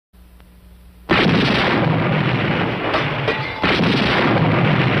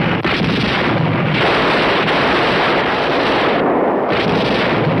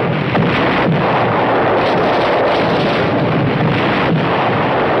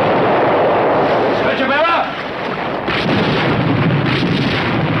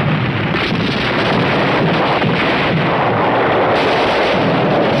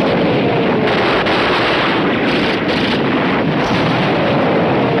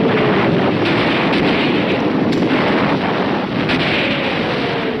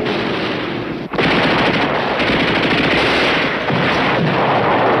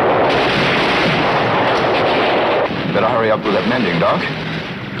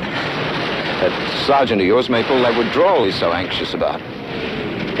That sergeant of yours may pull that withdrawal he's so anxious about.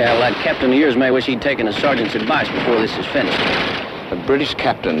 Yeah, well, that captain of yours may wish he'd taken a sergeant's advice before this is finished. A British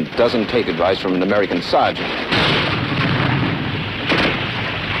captain doesn't take advice from an American sergeant.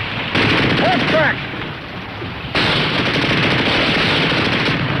 Left track!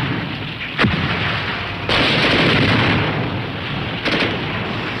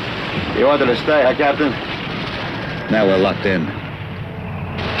 You wanted to stay, huh, Captain? Now we're locked in.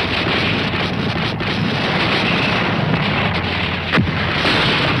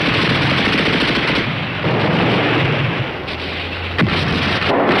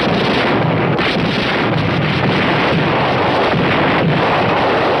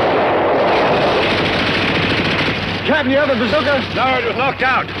 Captain, you have a bazooka? No, it was knocked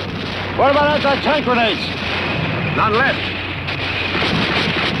out. What about anti-tank grenades? None left.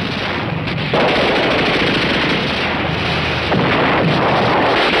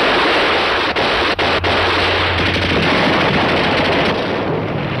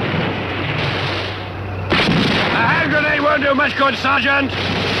 A hand grenade won't do much good, Sergeant.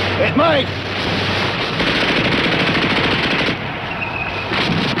 It might.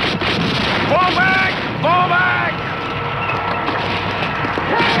 Fall back! Fall back!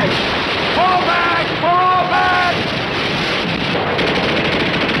 Fall back! Fall back!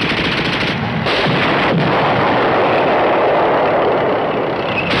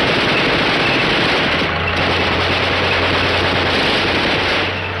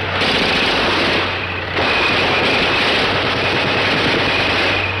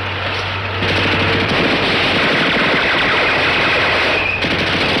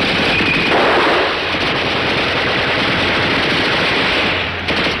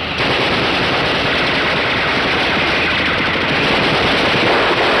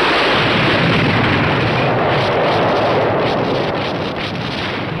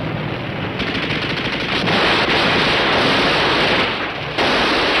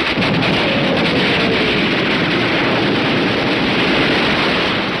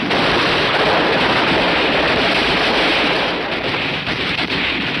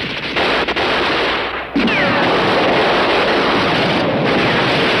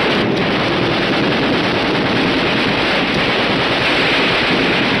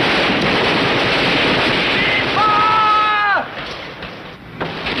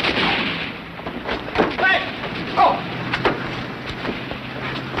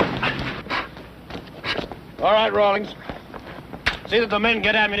 All right, Rawlings. See that the men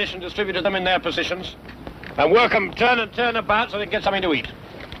get ammunition distributed to them in their positions. And work them turn and turn about so they can get something to eat.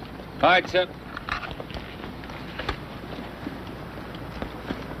 All right, sir.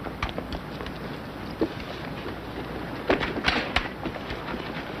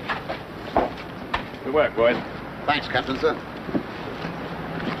 Good work, boys. Thanks, Captain, sir.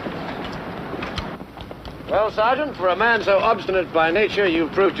 Well, Sergeant, for a man so obstinate by nature,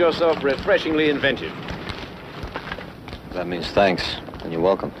 you've proved yourself refreshingly inventive. That means thanks, and you're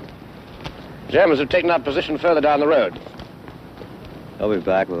welcome. Germans have taken up position further down the road. They'll be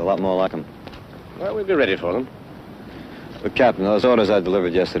back with a lot more like them. Well, we'll be ready for them. But, Captain, those orders I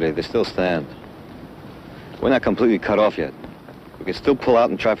delivered yesterday, they still stand. We're not completely cut off yet. We can still pull out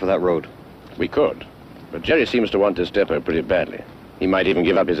and try for that road. We could. But Jerry seems to want this depot pretty badly. He might even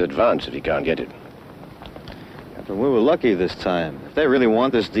give up his advance if he can't get it. Captain, we were lucky this time. If they really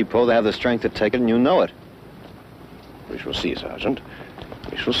want this depot, they have the strength to take it, and you know it. We shall see, Sergeant.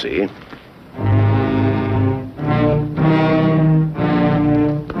 We shall see.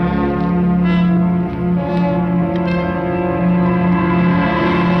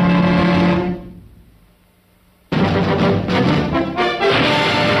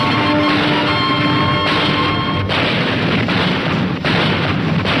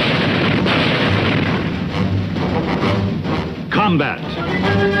 Combat.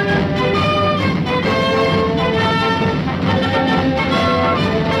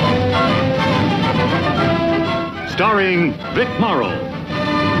 Starring Vic Morrow.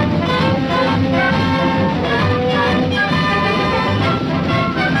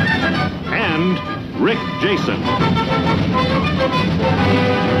 And Rick Jason.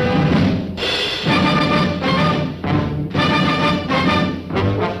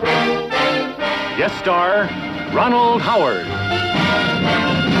 Guest star, Ronald Howard.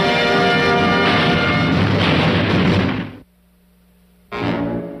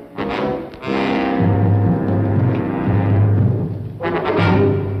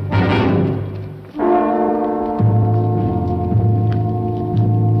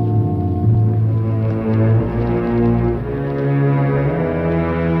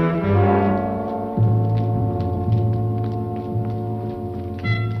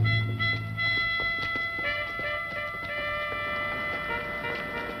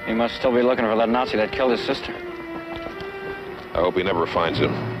 He must still be looking for that Nazi that killed his sister. I hope he never finds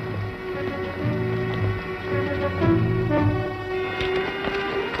him.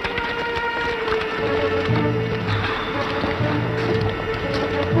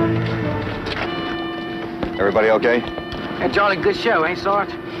 Everybody okay? Hey, jolly good show, ain't Sarge?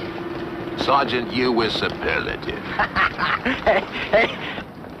 Sergeant, you were superlative. Hey.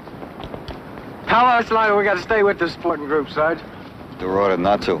 How much longer we got to stay with this sporting group, Sarge? They were ordered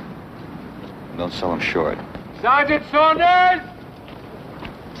not to. Don't sell them short. Sergeant Saunders!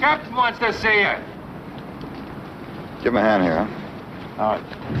 Captain wants to see you. Give him a hand here, huh? All right.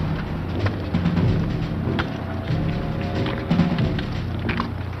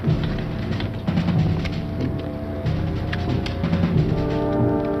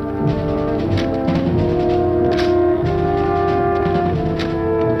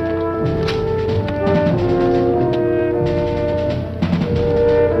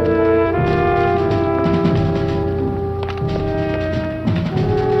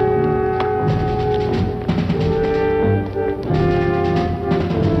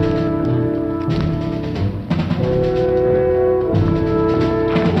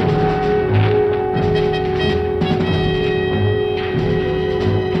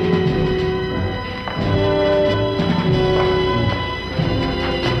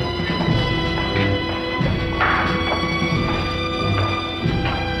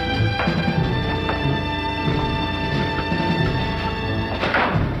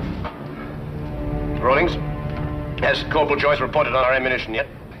 Has Corporal Joyce reported on our ammunition yet?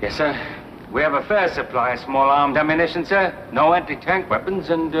 Yes, sir. We have a fair supply of small armed ammunition, sir. No anti-tank weapons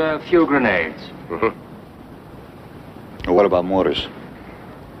and a few grenades. Well, what about mortars?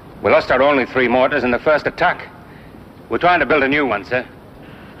 We lost our only 3 mortars in the first attack. We're trying to build a new one, sir.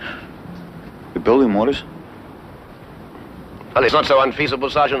 You're building mortars? Well, it's not so unfeasible,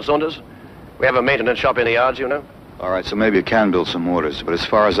 Sergeant Saunders. We have a maintenance shop in the yards, you know. All right, so maybe you can build some mortars, but as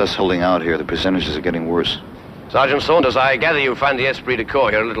far as us holding out here, the percentages are getting worse. Sergeant Saunders, I gather you find the esprit de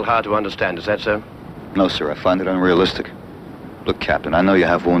corps here a little hard to understand. Is that so? No, sir, I find it unrealistic. Look, Captain, I know you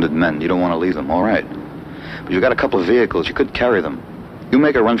have wounded men. You don't want to leave them, all right. But you've got a couple of vehicles. You could carry them. You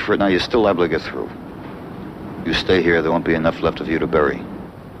make a run for it now, you're still liable to get through. You stay here, there won't be enough left of you to bury.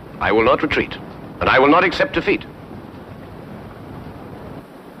 I will not retreat, and I will not accept defeat.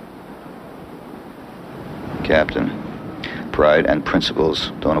 Captain, pride and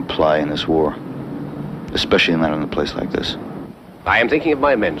principles don't apply in this war. Especially not in a place like this. I am thinking of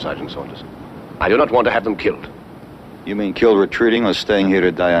my men, Sergeant Saunders. I do not want to have them killed. You mean killed retreating or staying here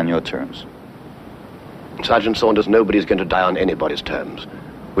to die on your terms? Sergeant Saunders, nobody's going to die on anybody's terms.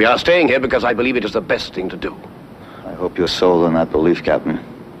 We are staying here because I believe it is the best thing to do. I hope you're sold on that belief, Captain.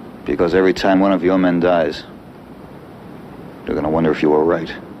 Because every time one of your men dies, they're going to wonder if you were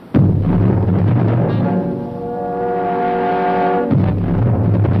right.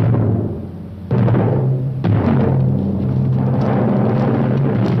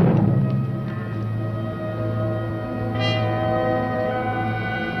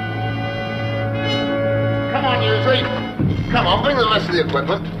 Come on, bring the rest of the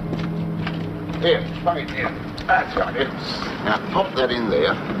equipment. Here, plug it here. That's right. Now, pop that in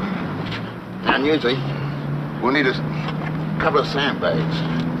there. And usually, we'll need a couple of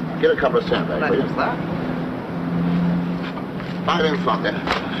sandbags. Get a couple of sandbags, will you? What's that? Right in front there.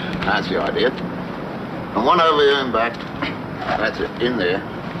 That's the idea. And one over here and back. That's it, in there.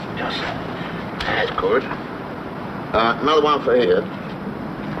 Just, that's good. Another one for here.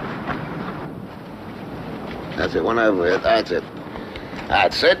 That's it, one over here. That's it.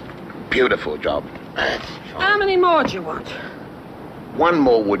 That's it. Beautiful job. That's fine. How many more do you want? One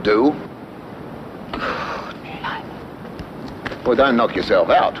more would do. Well, don't knock yourself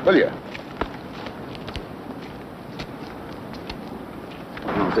out, will you?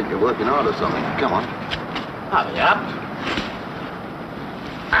 I don't think you're working hard or something. Come on. Hurry up.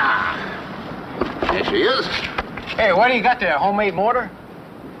 Ah. There she is. Hey, what do you got there? Homemade mortar?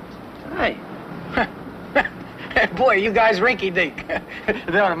 Hey. Boy, you guys rinky-dink.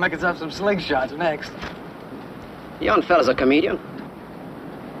 They ought to make us up some slingshots next. Yon fella's a comedian.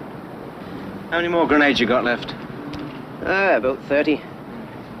 How many more grenades you got left? About 30.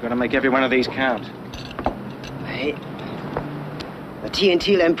 Gotta make every one of these count. Hey. The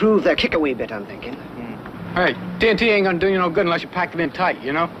TNT'll improve their kick away bit, I'm thinking. Hey, TNT ain't gonna do you no good unless you pack it in tight,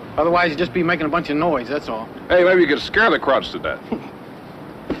 you know? Otherwise, you'd just be making a bunch of noise, that's all. Hey, maybe you could scare the crowds to death.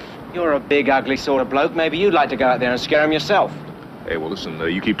 You're a big, ugly sort of bloke. Maybe you'd like to go out there and scare them yourself. Hey, well, listen,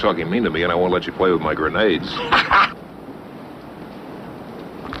 you keep talking mean to me, and I won't let you play with my grenades.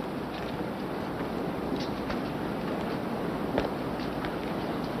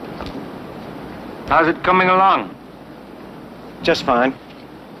 How's it coming along? Just fine.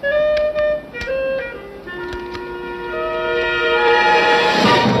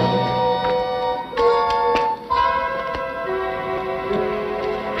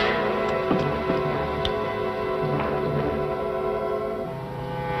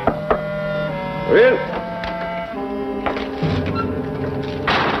 Well.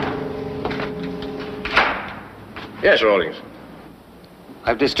 Yes, Rawlings.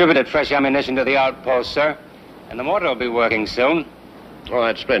 I've distributed fresh ammunition to the outpost, sir. And the motor will be working soon. Oh,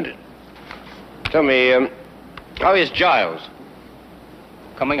 that's splendid. Tell me, how is Giles?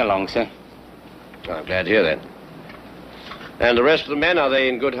 Coming along, sir. Oh, I'm glad to hear that. And the rest of the men, are they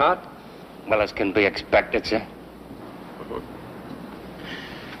in good heart? Well, as can be expected, sir.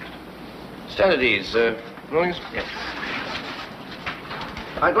 Stand at ease, Rawlings. Yes.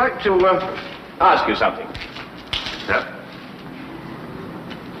 I'd like to ask you something. Sir?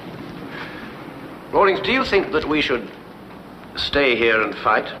 Rawlings, do you think that we should stay here and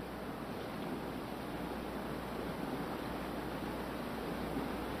fight?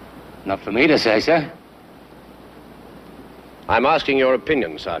 Not for me to say, sir. I'm asking your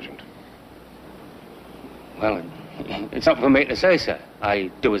opinion, Sergeant. Well, it's not for me to say, sir. I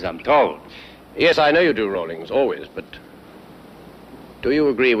do as I'm told. Yes, I know you do, Rawlings, always, but do you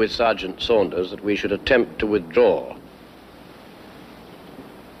agree with Sergeant Saunders that we should attempt to withdraw?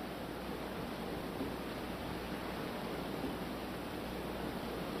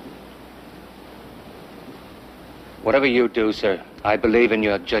 Whatever you do, sir, I believe in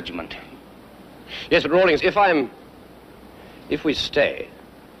your judgment. Yes, but Rawlings, if we stay,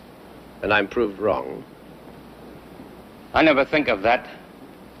 and I'm proved wrong... I never think of that.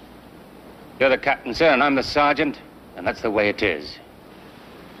 You're the captain, sir, and I'm the sergeant, and that's the way it is.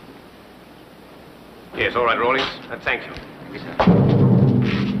 Yes, all right, Rawlings. Thank you. Yes, sir.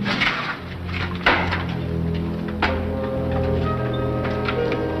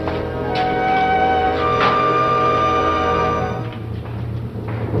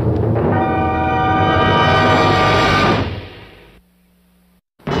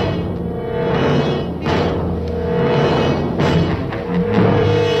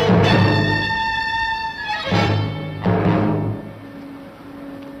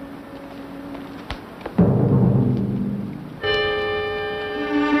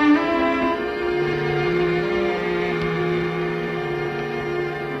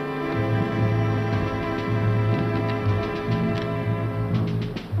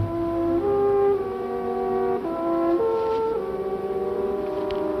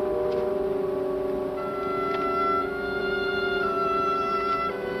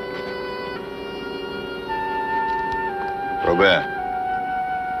 Robert.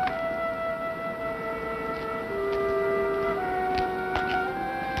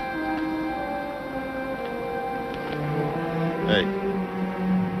 Hey.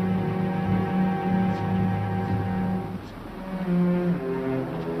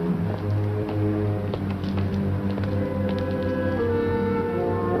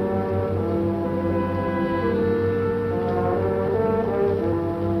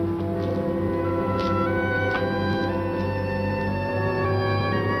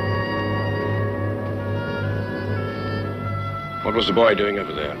 What was the boy doing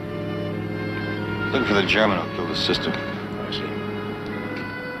over there? Looking for the German who killed his sister. I see.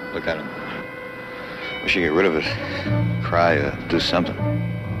 Look at him. We should get rid of it. Cry, do something.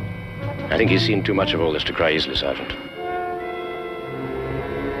 I think he's seen too much of all this to cry easily, Sergeant.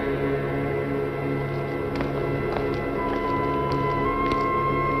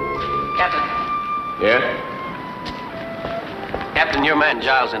 Captain. Yeah? Captain, your man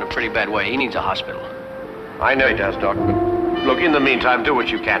Giles in a pretty bad way. He needs a hospital. I know he does, Doc, but look, in the meantime, do what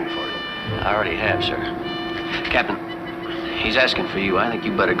you can for him. I already have, sir. Captain, he's asking for you. I think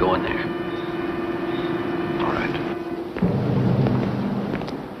you better go in there. All right.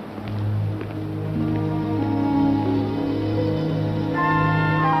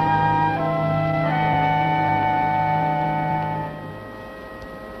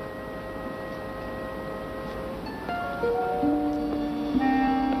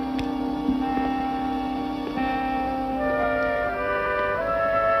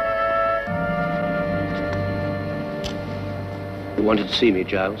 You wanted to see me,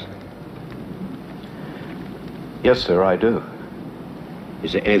 Giles? Yes, sir, I do.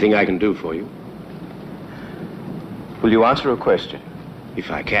 Is there anything I can do for you? Will you answer a question?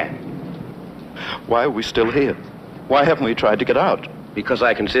 If I can. Why are we still here? Why haven't we tried to get out? Because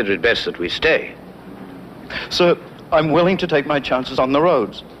I consider it best that we stay. Sir, I'm willing to take my chances on the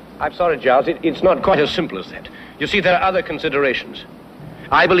roads. I'm sorry, Giles. It's not quite as simple as that. You see, there are other considerations.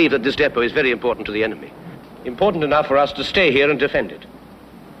 I believe that this depot is very important to the enemy. Important enough for us to stay here and defend it.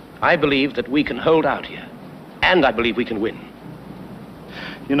 I believe that we can hold out here. And I believe we can win.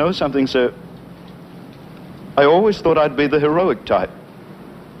 You know something, sir? I always thought I'd be the heroic type.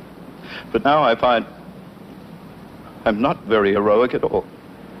 But now I find I'm not very heroic at all.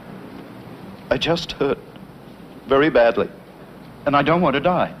 I just hurt very badly. And I don't want to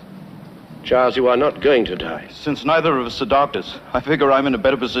die. Charles, you are not going to die. Since neither of us are doctors, I figure I'm in a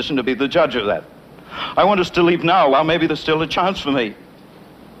better position to be the judge of that. I want us to leave now while maybe there's still a chance for me.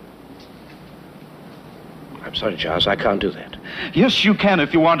 I'm sorry, Charles, I can't do that. Yes, you can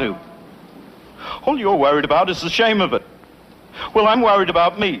if you want to. All you're worried about is the shame of it. Well, I'm worried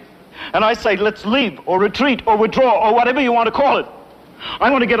about me. And I say, let's leave, or retreat, or withdraw, or whatever you want to call it.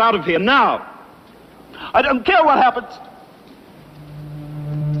 I want to get out of here now. I don't care what happens.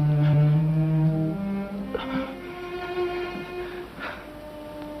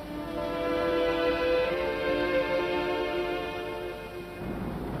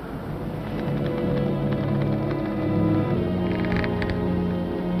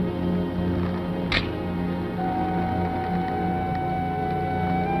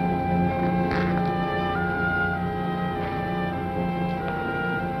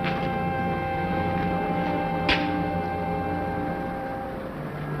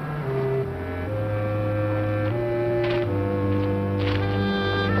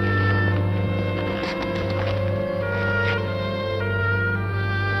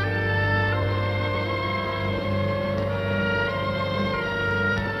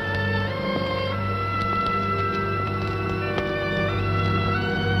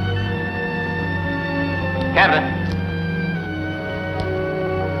 Captain.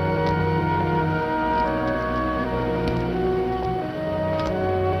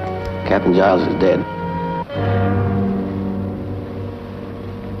 Captain Giles is dead.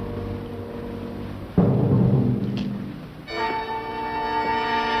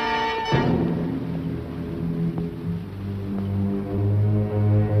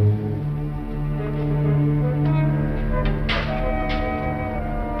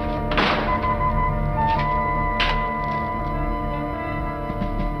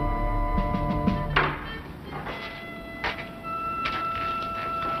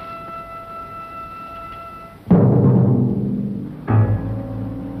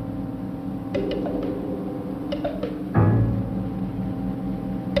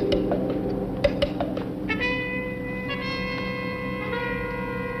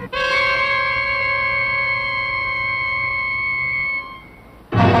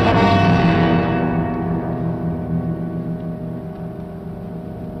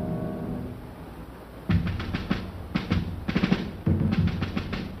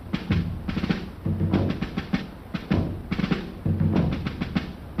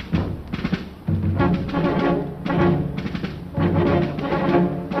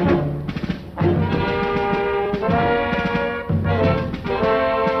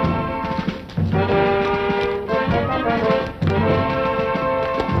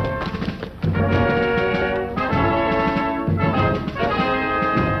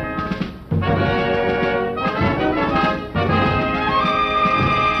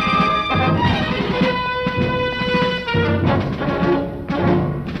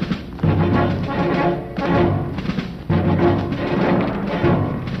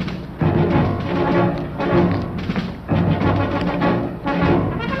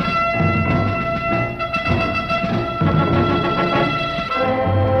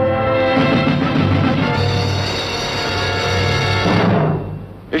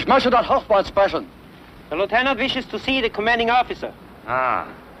 Ich möchte das Hochbord sprechen. The lieutenant wishes to see the commanding officer. Ah.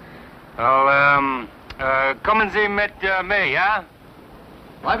 Well, kommen Sie mit mir, ja?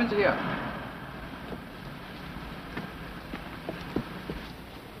 Bleiben Sie hier.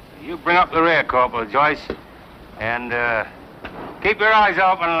 You bring up the rear, Corporal Joyce. And, keep your eyes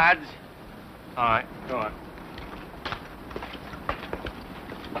open, lads. All right, go on.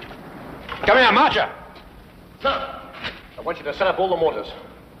 Come here, Marcher. Sir, I want you to set up all the mortars.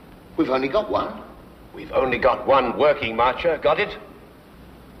 we've only got one. We've only got one working Marcher. Got it?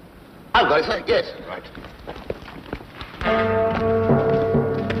 I've got it, sir. Yes. Right.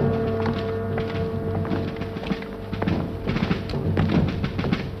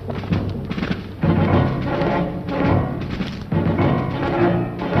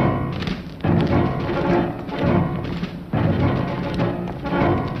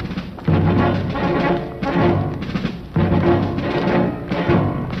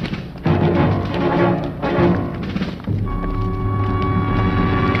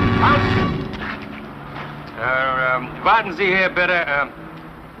 Warten Sie hier bitte.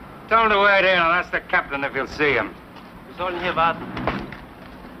 Tell him to wait here and I'll ask the captain if he'll see him. Wir sollen hier warten.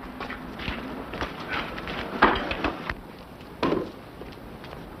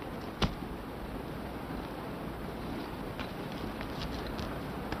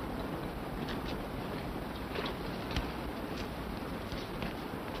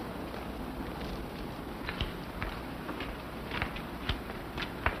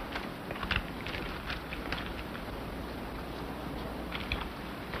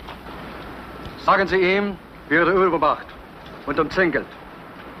 Sagen Sie ihm, wir wurde überwacht und umzingelt.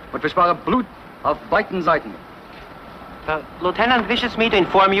 Und wir sparen Blut auf beiden Seiten. The lieutenant wishes me to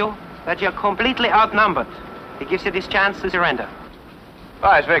inform you that you're completely outnumbered. He gives you this chance to surrender.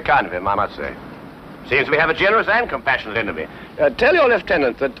 Oh, it's very kind of him, I must say. Seems we have a generous and compassionate enemy. Tell your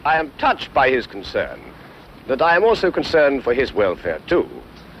lieutenant that I am touched by his concern, that I am also concerned for his welfare, too.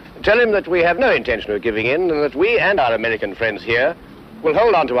 Tell him that we have no intention of giving in, and that we and our American friends here will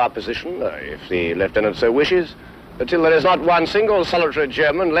hold on to our position, if the lieutenant so wishes, until there is not one single solitary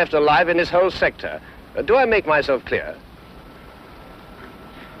German left alive in this whole sector. Do I make myself clear?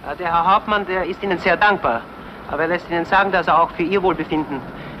 Der Herr Hauptmann, der ist Ihnen sehr dankbar, aber er lässt Ihnen sagen, dass er auch für Ihr Wohlbefinden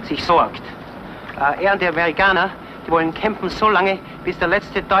sich sorgt. Er und die Amerikaner, die wollen kämpfen so lange, bis der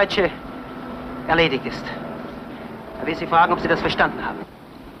letzte Deutsche erledigt ist. Er will Sie fragen, ob Sie das verstanden haben.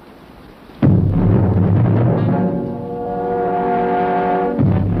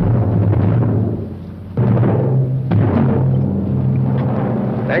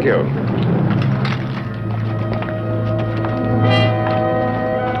 Thank you.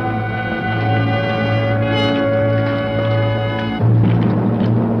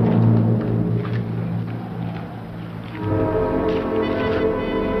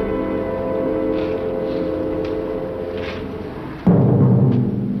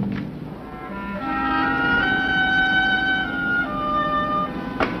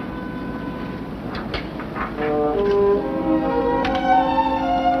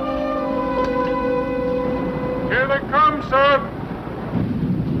 Here they come, sir.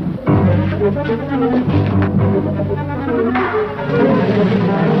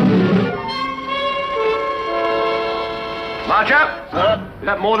 March up. Sir? Is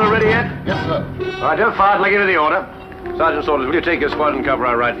that mortar ready yet? Yes, sir. All right, don't fire till I give you the order. Sergeant's orders, will you take your squad and cover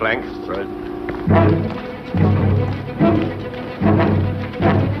our right flank? Right.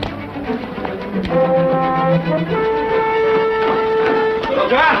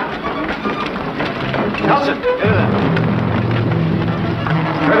 Soldier! Nelson, get in there.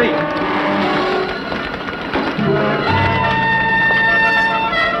 Ready?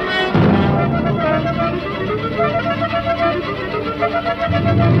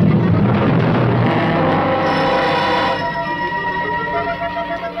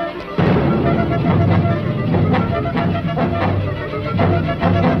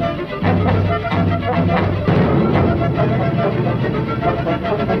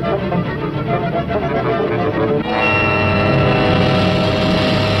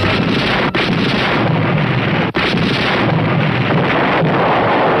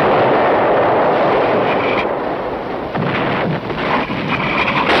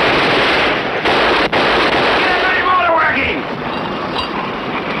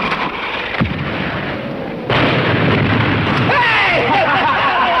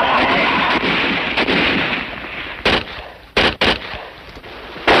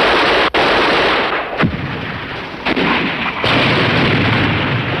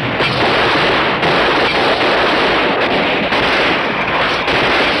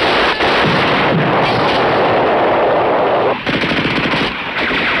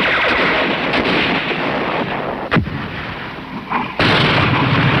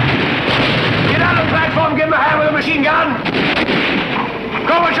 Machine gun!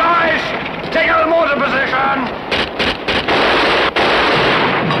 Go with choice! Take out a mortar position!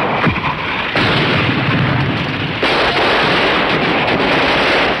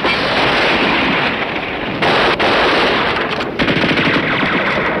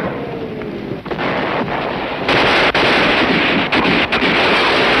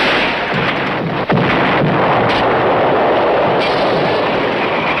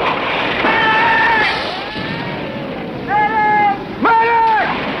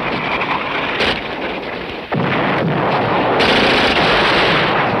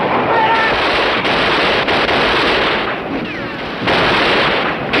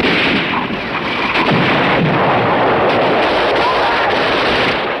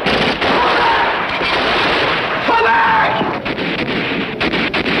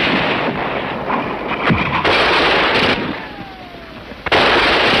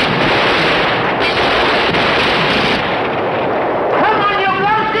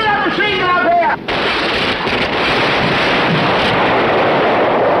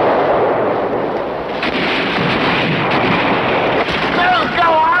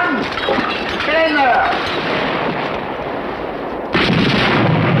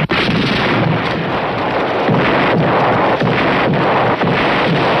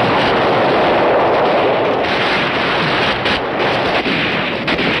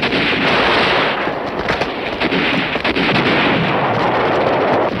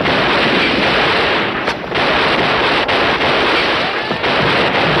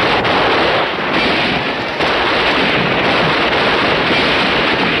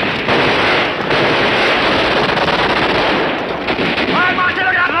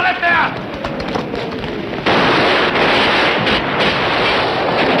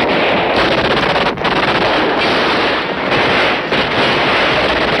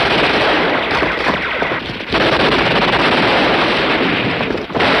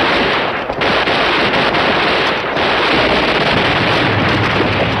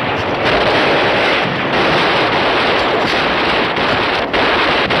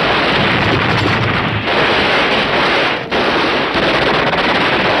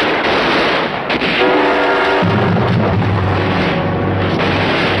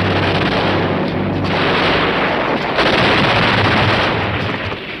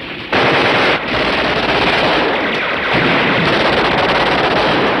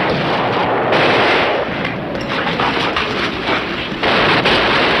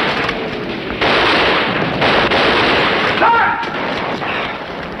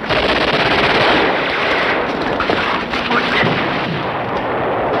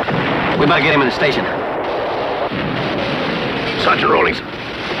 better get him in the station. Sergeant Rawlings,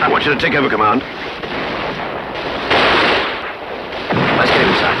 I want you to take over command. Let's get him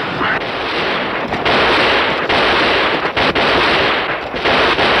inside.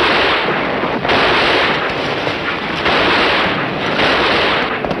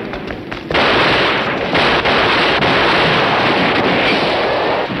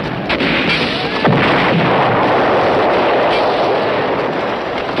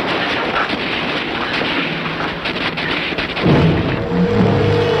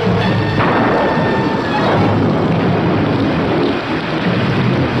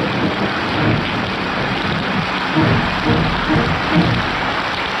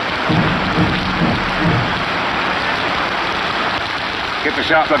 Keep a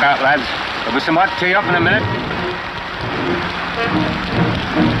sharp lookout, lads. There'll be some hot tea up in a minute.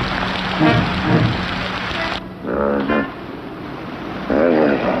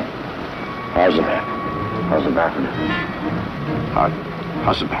 How's the man? How's the back?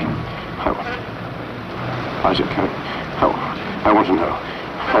 How's the back? How's it coming? I want to know.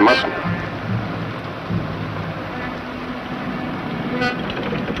 I must know.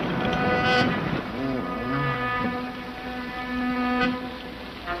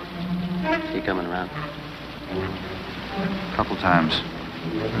 Is he coming around? A couple times.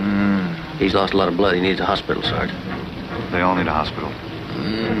 He's lost a lot of blood. He needs a hospital, Sarge. They all need a hospital.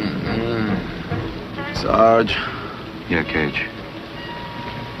 Sarge, Yeah, Cage.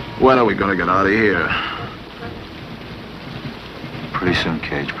 when are we gonna get out of here? Pretty soon,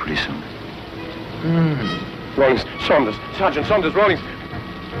 Cage, pretty soon. Rawlings, Saunders, Sergeant Saunders, Rawlings.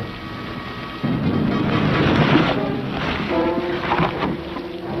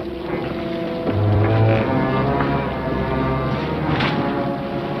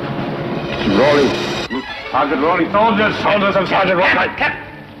 Rawlings. Sergeant Rawlings, Saunders and Sergeant Rawlings.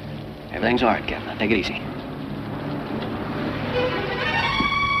 Captain! Everything's all right, Captain. Now take it easy.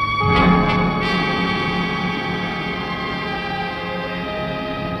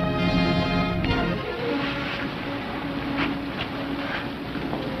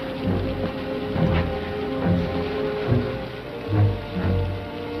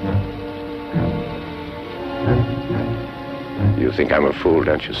 You think I'm a fool,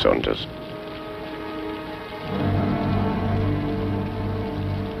 don't you, Saunders?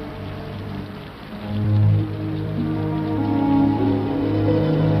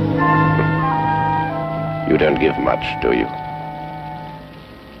 You don't give much, do you?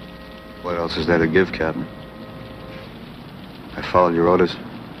 What else is there to give, Captain? I followed your orders.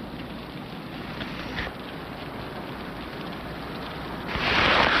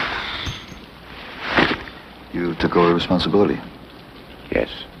 You took over responsibility. Yes,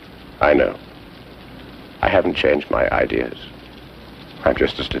 I know. I haven't changed my ideas. I'm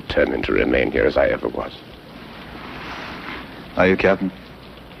just as determined to remain here as I ever was. Are you, Captain?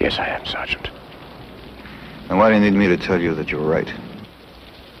 Yes, I am, Sergeant. And why do you need me to tell you that you're right?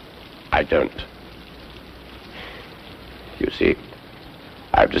 I don't. You see,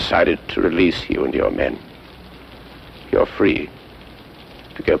 I've decided to release you and your men. You're free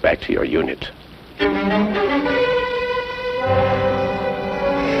to go back to your unit.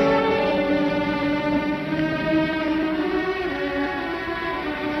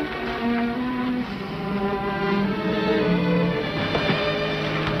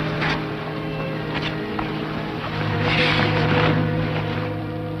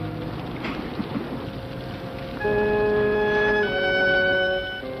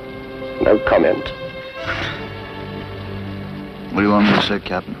 No comment. What do you want me to say,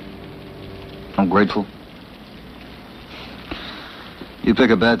 Captain? I'm grateful. You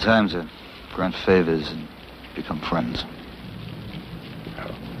pick a bad time to grant favors and become friends.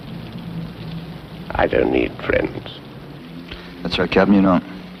 No. I don't need friends. That's right, Captain, you don't.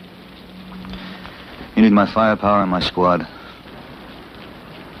 You need my firepower and my squad.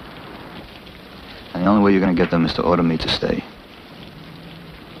 And the only way you're going to get them is to order me to stay.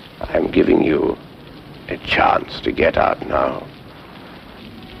 I'm giving you a chance to get out now.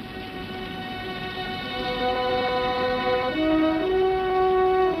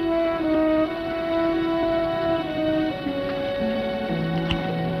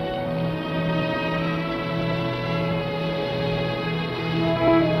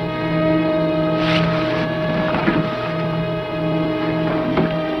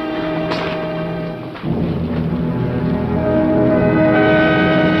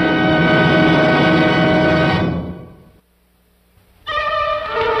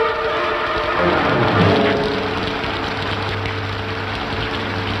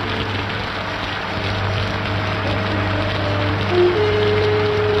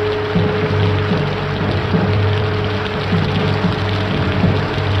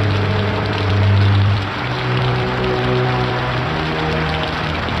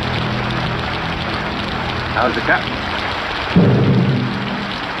 How's the captain?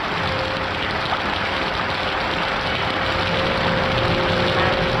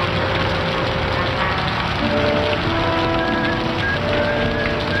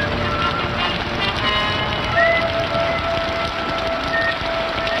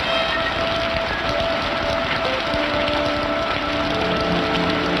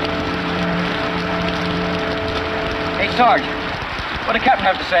 Hey, Sarge, what did the captain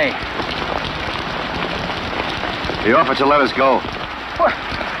have to say? He offered to let us go. What?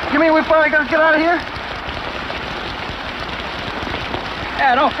 You mean we finally got to get out of here?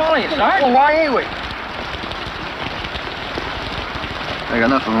 Yeah, I don't follow you, Sarge. Well, why ain't we? They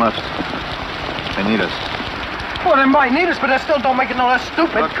got nothing left. They need us. Well, they might need us, but that still don't make it no less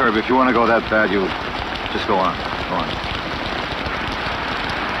stupid. Look, Kirby, if you want to go that bad, you just go on. Go on.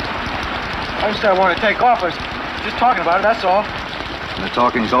 I just I want to take off. I was just talking about it, that's all. And the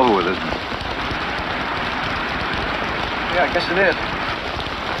talking's over with, isn't it? Yeah, I guess it is.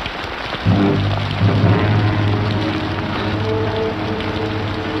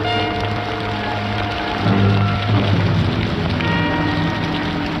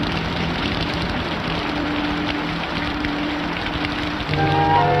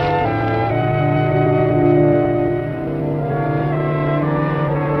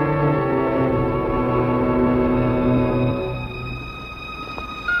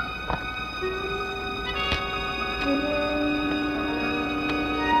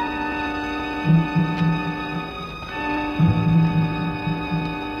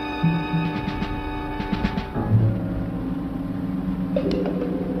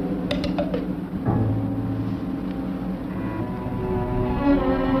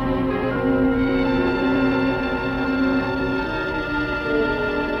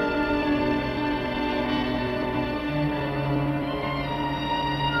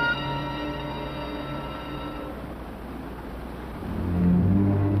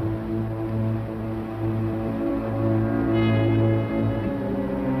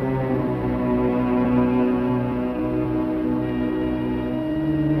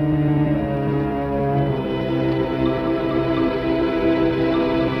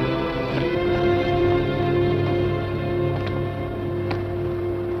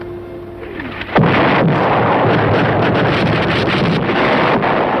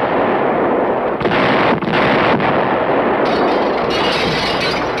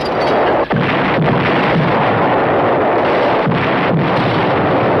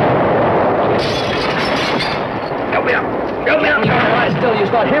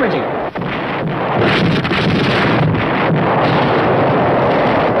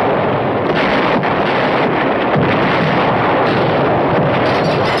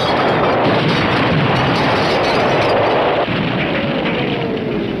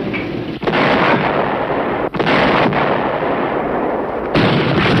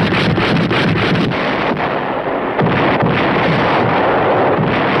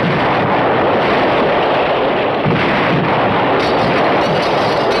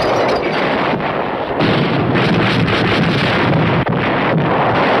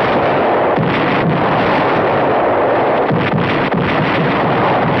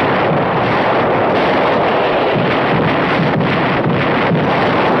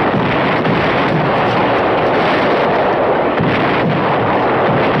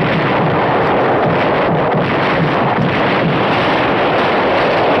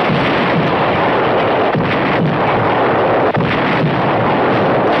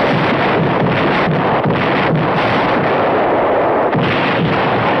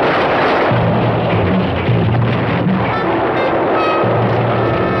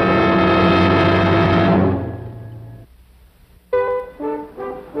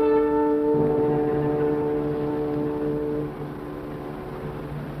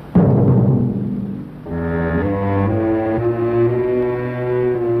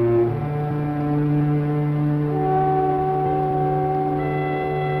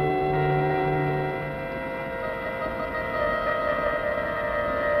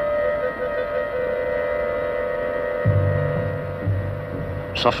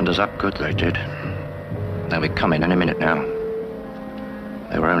 Softened us up good, they did. They'll be coming any minute now.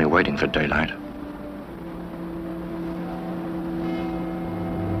 They were only waiting for daylight.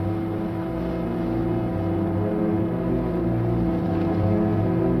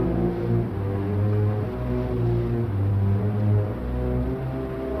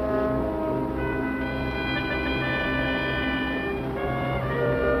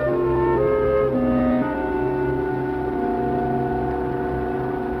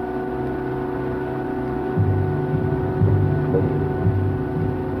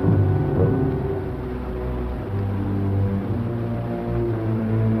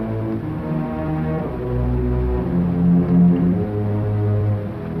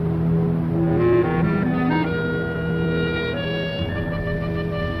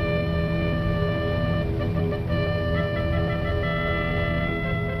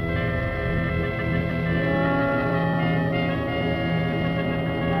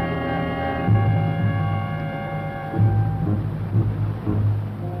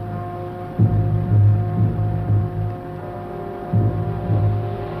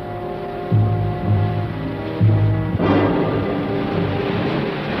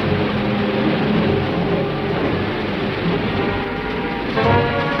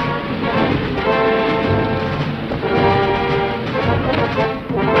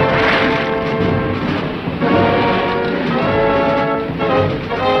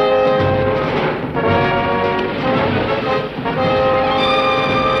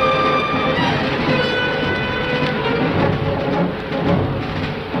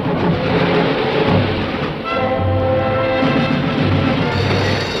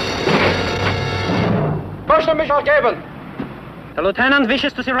 Bleiben! The lieutenant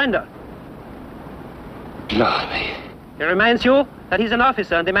wishes to surrender. Blimey. He reminds you that he's an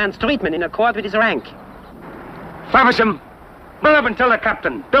officer and demands treatment in accord with his rank. Faversham, run up and tell the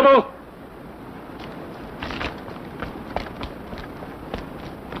captain. Double.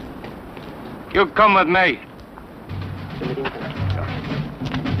 You come with me.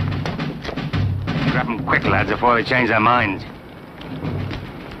 Grab them quick, lads, before they change their minds.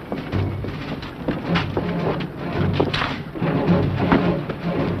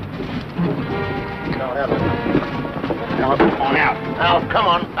 Now, come on out. Out, come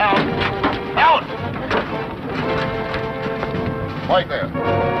on, out. Out! Right there.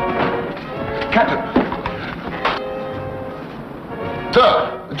 Captain.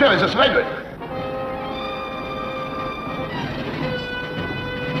 Sir, the Germans are surrendering.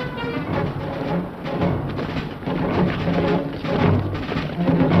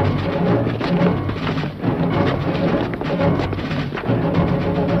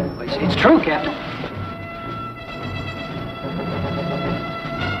 It's true, Captain.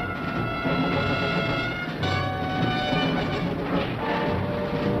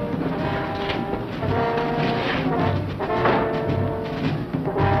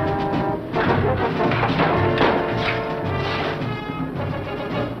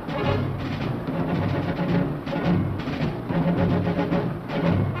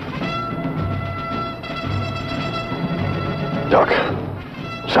 Doc,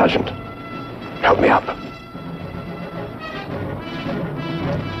 Sergeant, help me up.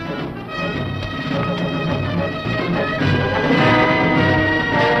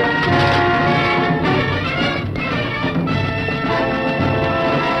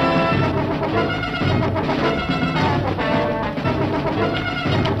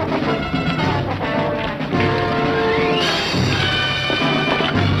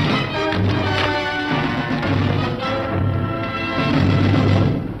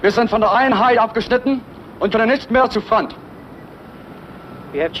 Wir sind von der Einheit abgeschnitten und können nicht mehr zu Front.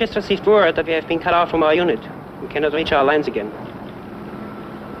 We have just received word that we have been cut off from our unit. We cannot reach our lines again.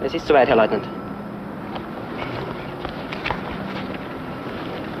 Es ist soweit, Herr Leutnant.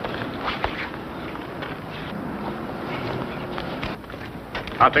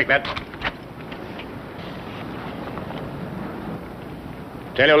 I'll take that.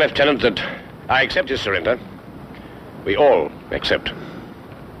 Tell your lieutenant that I accept his surrender. We all accept.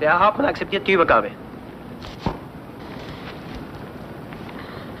 Der Hauptmann akzeptiert die Übergabe.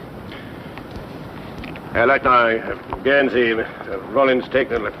 Herr Leutnant, gern Sie Rollins take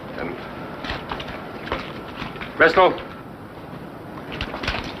the left hand. Bristol.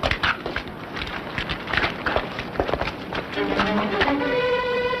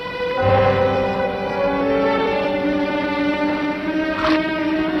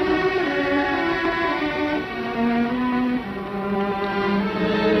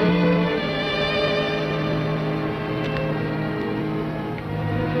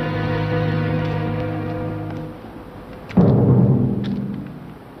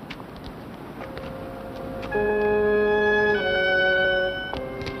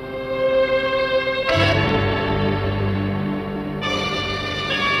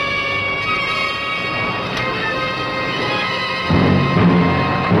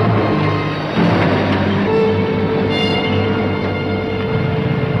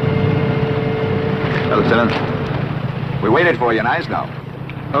 We waited for you in Eisenhower.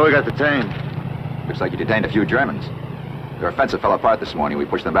 Oh, we got detained. Looks like you detained a few Germans. Their offensive fell apart this morning. We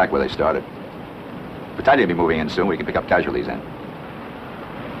pushed them back where they started. Battalion will be moving in soon. We can pick up casualties then.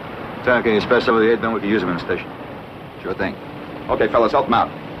 Lieutenant, can you spare some of the 8 men? We can use them in the station. Sure thing. Okay, fellas, help them out.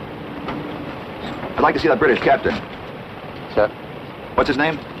 I'd like to see that British captain. Sir? What's his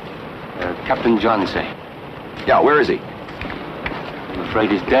name? Captain John, sir. Yeah, where is he? I'm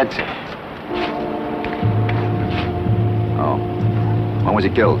afraid he's dead, sir. Oh. When was he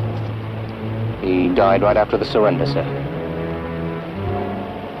killed? He died right after the surrender, sir.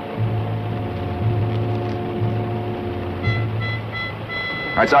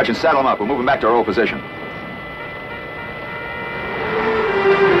 All right, Sergeant, saddle him up. We'll move him back to our old position.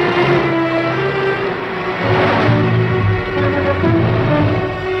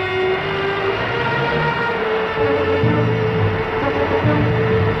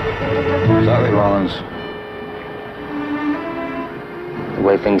 Sorry, Rollins. The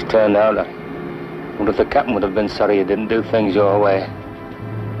way things turned out, I wonder if the captain would have been sorry he didn't do things your way.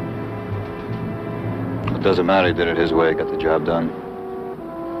 It doesn't matter. He did it his way. Got the job done.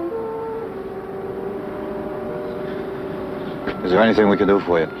 Is there anything we can do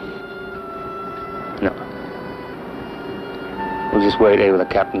for you? No. We'll just wait here with the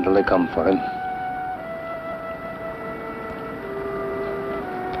captain till they come for him.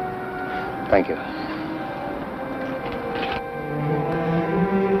 Thank you.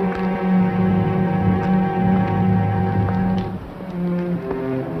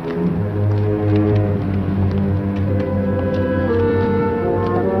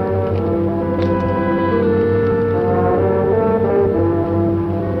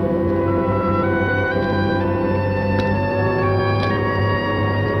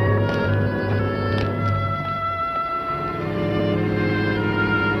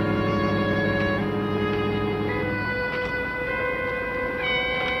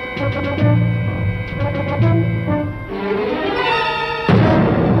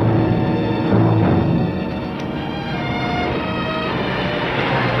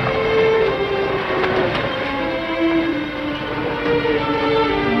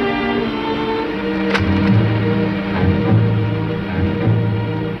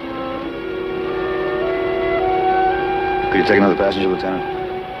 Could you take another passenger, Lieutenant?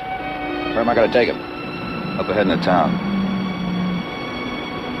 Where am I going to take him? Up ahead in the town.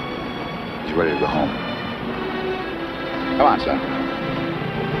 He's ready to go home. Come on, son.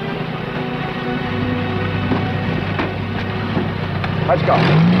 Let's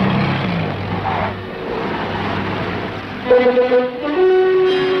go.